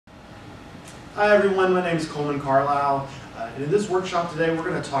Hi everyone, my name is Coleman Carlisle, and in this workshop today we're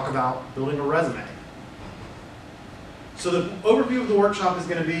going to talk about building a resume. So the overview of the workshop is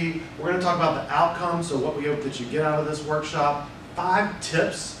going to be, we're going to talk about the outcome, so what we hope that you get out of this workshop, 5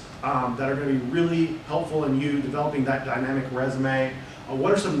 tips that are going to be really helpful in you developing that dynamic resume,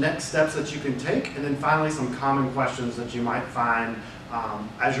 what are some next steps that you can take, and then finally some common questions that you might find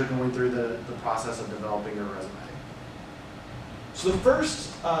as you're going through the process of developing your resume. So the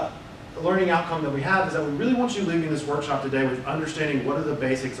first learning outcome that we have is that we really want you leaving this workshop today with understanding what are the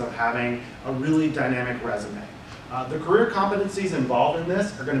basics of having a really dynamic resume. The career competencies involved in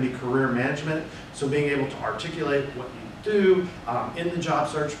this are going to be career management, so being able to articulate what you do in the job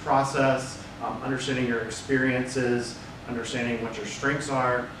search process, understanding your experiences, understanding what your strengths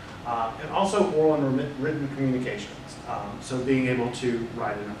are, and also oral and written communications, so being able to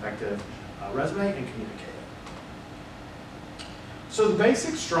write an effective resume and communicate. So the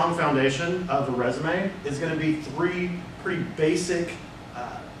basic strong foundation of a resume is going to be 3 pretty basic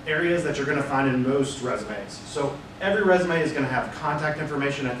areas that you're going to find in most resumes. So every resume is going to have contact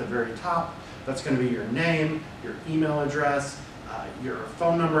information at the very top. That's going to be your name, your email address, your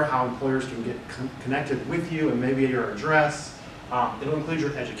phone number, how employers can get connected with you, and maybe your address. It'll include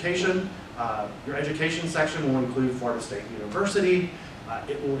your education. Your education section will include Florida State University.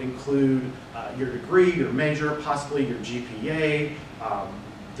 It will include your degree, your major, possibly your GPA,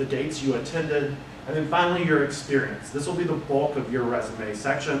 the dates you attended, and then finally your experience. This will be the bulk of your resume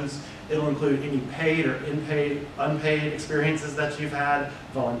sections. It'll include any paid or unpaid experiences that you've had,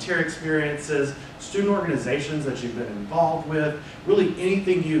 volunteer experiences, student organizations that you've been involved with, really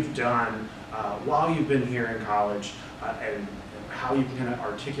anything you've done while you've been here in college, and how you can kind of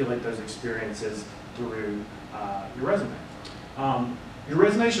articulate those experiences through your resume. Your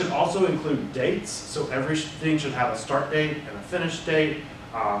resume should also include dates, so everything should have a start date and a finish date.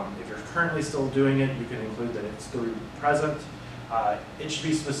 If you're currently still doing it, you can include that it's through present. It should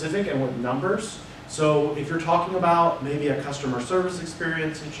be specific and with numbers. So if you're talking about maybe a customer service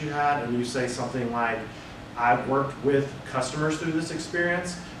experience that you had and you say something like, I've worked with customers through this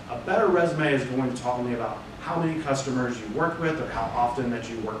experience, a better resume is going to talk to me about how many customers you work with or how often that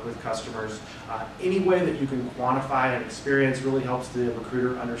you work with customers. Any way that you can quantify an experience really helps the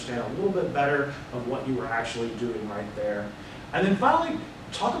recruiter understand a little bit better of what you were actually doing right there. And then finally,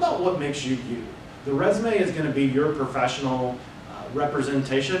 talk about what makes you you. The resume is going to be your professional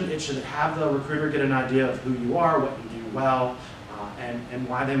representation. It should have the recruiter get an idea of who you are, what you do well, and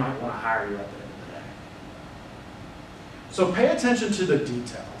why they might want to hire you at the end of the day. So pay attention to the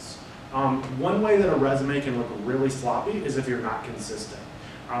details. One way that a resume can look really sloppy is if you're not consistent.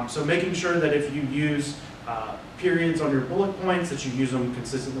 So making sure that if you use periods on your bullet points, that you use them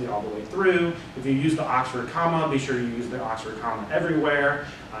consistently all the way through. If you use the Oxford comma, be sure you use the Oxford comma everywhere.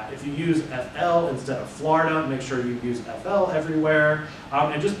 If you use FL instead of Florida, make sure you use FL everywhere.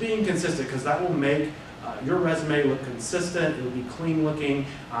 And just being consistent, because that will make your resume look consistent, it'll be clean looking,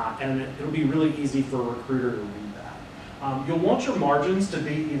 and it'll be really easy for a recruiter to read that. You'll want your margins to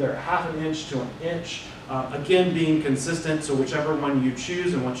be either 1/2 inch to 1 inch. Again, being consistent, so whichever one you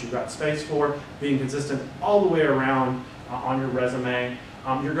choose and what you've got space for, being consistent all the way around on your resume.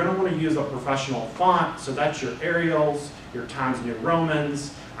 You're going to want to use a professional font, so that's your Arials, your Times New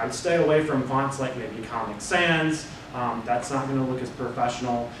Romans. I would stay away from fonts like maybe Comic Sans. That's not going to look as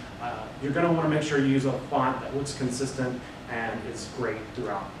professional. You're going to want to make sure you use a font that looks consistent and is great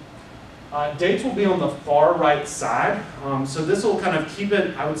throughout. Dates will be on the far right side, so this will kind of keep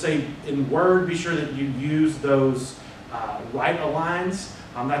it, I would say, in Word. Be sure that you use those right aligns.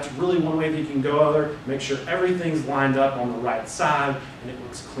 That's really one way that you can go over. Make sure everything's lined up on the right side and it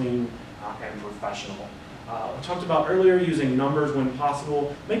looks clean and professional. I talked about earlier using numbers when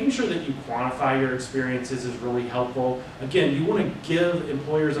possible. Making sure that you quantify your experiences is really helpful. Again, you want to give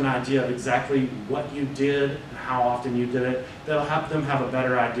employers an idea of exactly what you did and how often you did it. That'll help them have a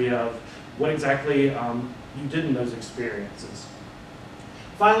better idea of what exactly you did in those experiences.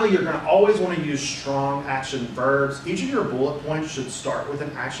 Finally, you're going to always want to use strong action verbs. Each of your bullet points should start with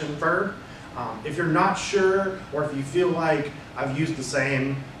an action verb. If you're not sure, or if you feel like I've used the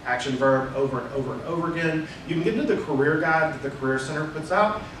same action verb over and over and over again, you can get into the career guide that the Career Center puts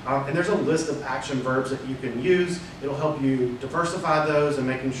out, and there's a list of action verbs that you can use. It'll help you diversify those and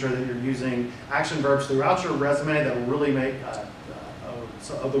making sure that you're using action verbs throughout your resume that will really make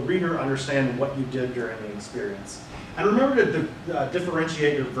the reader understand what you did during the experience. And remember to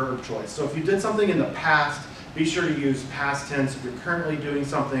differentiate your verb choice. So if you did something in the past, be sure to use past tense. If you're currently doing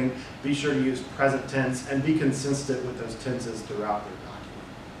something, be sure to use present tense and be consistent with those tenses throughout your document.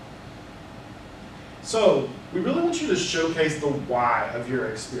 So we really want you to showcase the why of your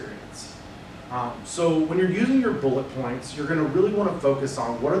experience. So when you're using your bullet points, you're going to really want to focus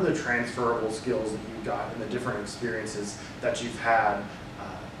on what are the transferable skills that you've got and the different experiences that you've had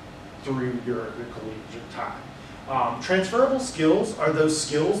through your collegiate time. Transferable skills are those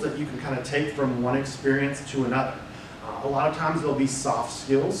skills that you can kind of take from one experience to another. A lot of times they'll be soft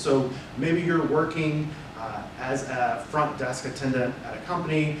skills, so maybe you're working as a front desk attendant at a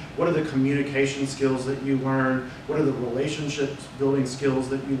company. What are the communication skills that you learn? What are the relationships building skills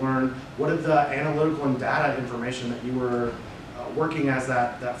that you learn? What are the analytical and data information that you were working as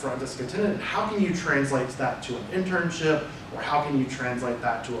that front desk attendant? How can you translate that to an internship, or how can you translate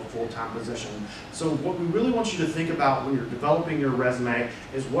that to a full-time position? So what we really want you to think about when you're developing your resume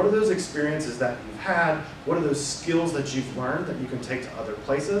is what are those experiences that you've had, what are those skills that you've learned that you can take to other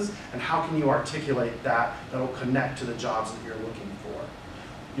places, and how can you articulate that that'll connect to the jobs that you're looking for.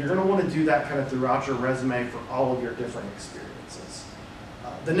 You're going to want to do that kind of throughout your resume for all of your different experiences.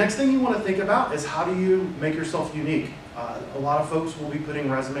 The next thing you want to think about is how do you make yourself unique? A lot of folks will be putting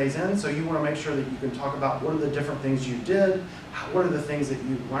resumes in, so you want to make sure that you can talk about what are the different things you did, what are the things that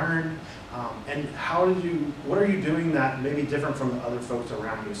you learned, and what are you doing that may be different from the other folks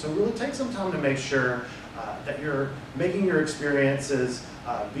around you. So really take some time to make sure that you're making your experiences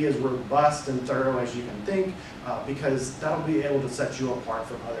be as robust and thorough as you can think, because that'll be able to set you apart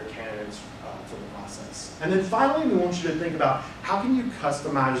from other candidates for the process. And then finally, we want you to think about how can you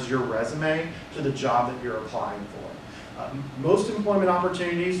customize your resume to the job that you're applying for. Most employment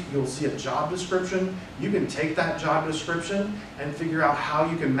opportunities, you'll see a job description. You can take that job description and figure out how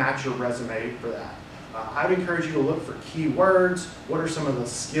you can match your resume for that. I would encourage you to look for keywords. What are some of the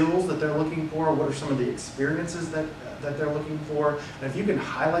skills that they're looking for? What are some of the experiences that they're looking for? And if you can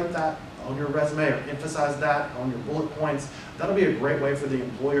highlight that on your resume or emphasize that on your bullet points, that'll be a great way for the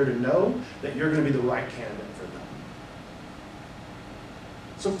employer to know that you're going to be the right candidate for them.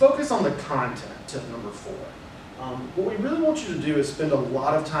 So focus on the content, tip number 4. What we really want you to do is spend a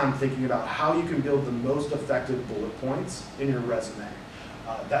lot of time thinking about how you can build the most effective bullet points in your resume.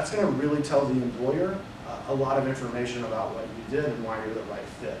 That's going to really tell the employer a lot of information about what you did and why you're the right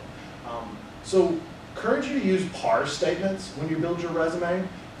fit. So encourage you to use PAR statements when you build your resume.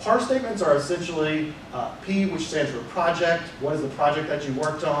 PAR statements are essentially P, which stands for project. What is the project that you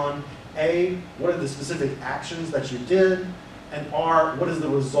worked on? A, what are the specific actions that you did? And R, what is the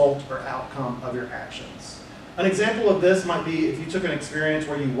result or outcome of your actions? An example of this might be if you took an experience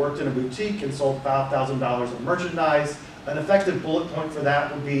where you worked in a boutique and sold $5,000 of merchandise. An effective bullet point for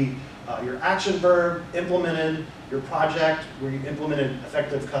that would be your action verb, implemented, your project where you implemented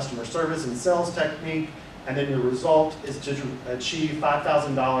effective customer service and sales technique, and then your result is to achieve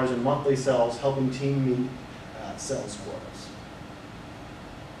 $5,000 in monthly sales, helping team meet sales quotas.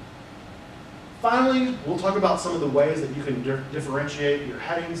 Finally, we'll talk about some of the ways that you can differentiate your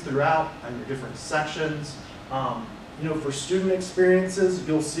headings throughout and your different sections. For student experiences,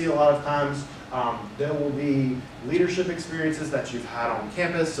 you'll see a lot of times there will be leadership experiences that you've had on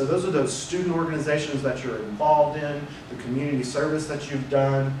campus. So those are those student organizations that you're involved in, the community service that you've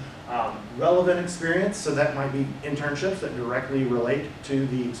done, relevant experience. So that might be internships that directly relate to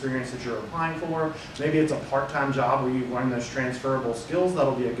the experience that you're applying for. Maybe it's a part-time job where you've learned those transferable skills.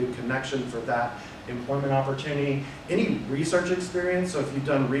 That'll be a good connection for that employment opportunity. Any research experience, so if you've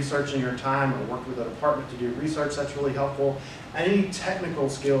done research in your time or worked with a department to do research, that's really helpful. And any technical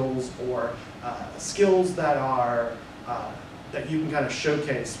skills or skills that are that you can kind of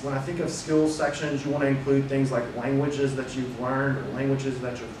showcase. When I think of skills sections, you want to include things like languages that you've learned or languages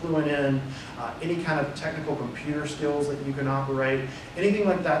that you're fluent in, any kind of technical computer skills that you can operate, anything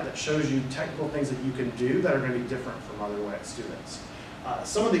like that that shows you technical things that you can do that are going to be different from other students.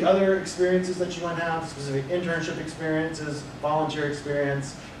 Some of the other experiences that you might have, specific internship experiences, volunteer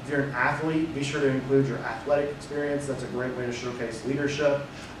experience. If you're an athlete, be sure to include your athletic experience. That's a great way to showcase leadership,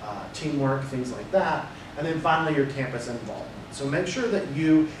 teamwork, things like that. And then finally, your campus involvement. So make sure that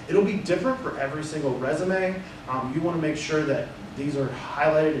it'll be different for every single resume. You want to make sure that these are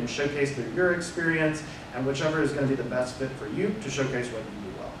highlighted and showcased through your experience, and whichever is going to be the best fit for you to showcase what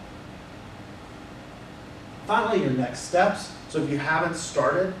you do well. Finally, your next steps. So if you haven't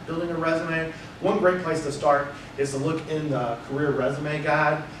started building a resume, one great place to start is to look in the Career Resume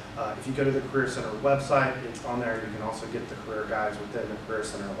Guide. If you go to the Career Center website, it's on there. You can also get the career guides within the Career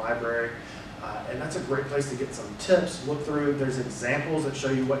Center library. And that's a great place to get some tips, look through. There's examples that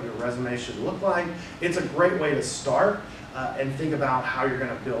show you what your resume should look like. It's a great way to start and think about how you're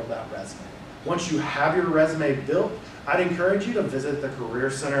going to build that resume. Once you have your resume built, I'd encourage you to visit the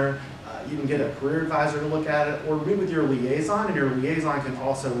Career Center. You can get a career advisor to look at it, or meet with your liaison, and your liaison can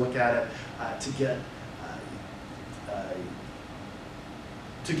also look at it to get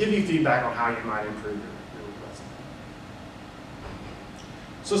to give you feedback on how you might improve your resume.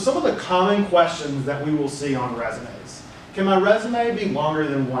 So some of the common questions that we will see on resumes. Can my resume be longer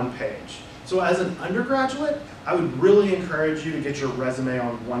than 1 page? So as an undergraduate, I would really encourage you to get your resume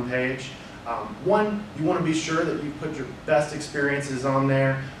on 1 page. One, you want to be sure that you put your best experiences on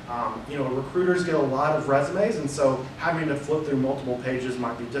there. You know, recruiters get a lot of resumes, and so having to flip through multiple pages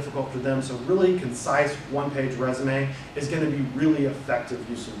might be difficult for them. So really concise 1-page resume is going to be really effective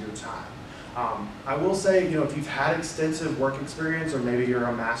use of your time. I will say, you know, if you've had extensive work experience, or maybe you're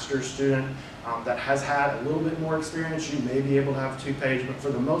a master's student that has had a little bit more experience, you may be able to have 2-page, but for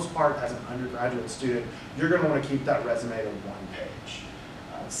the most part, as an undergraduate student, you're going to want to keep that resume to 1 page.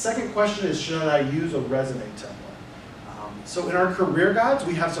 Second question is, should I use a resume template? So in our career guides,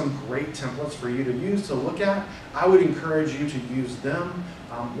 we have some great templates for you to use, to look at. I would encourage you to use them.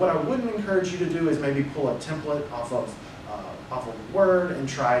 What I wouldn't encourage you to do is maybe pull a template off of Word and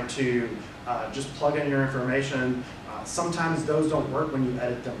try to just plug in your information. Sometimes those don't work when you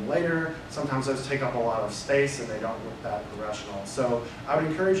edit them later. Sometimes those take up a lot of space and they don't look that professional. So I would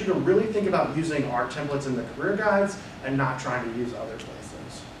encourage you to really think about using our templates in the career guides and not trying to use other places.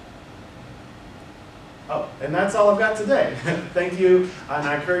 Oh, and that's all I've got today. Thank you, and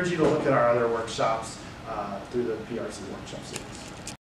I encourage you to look at our other workshops through the PRC workshop series.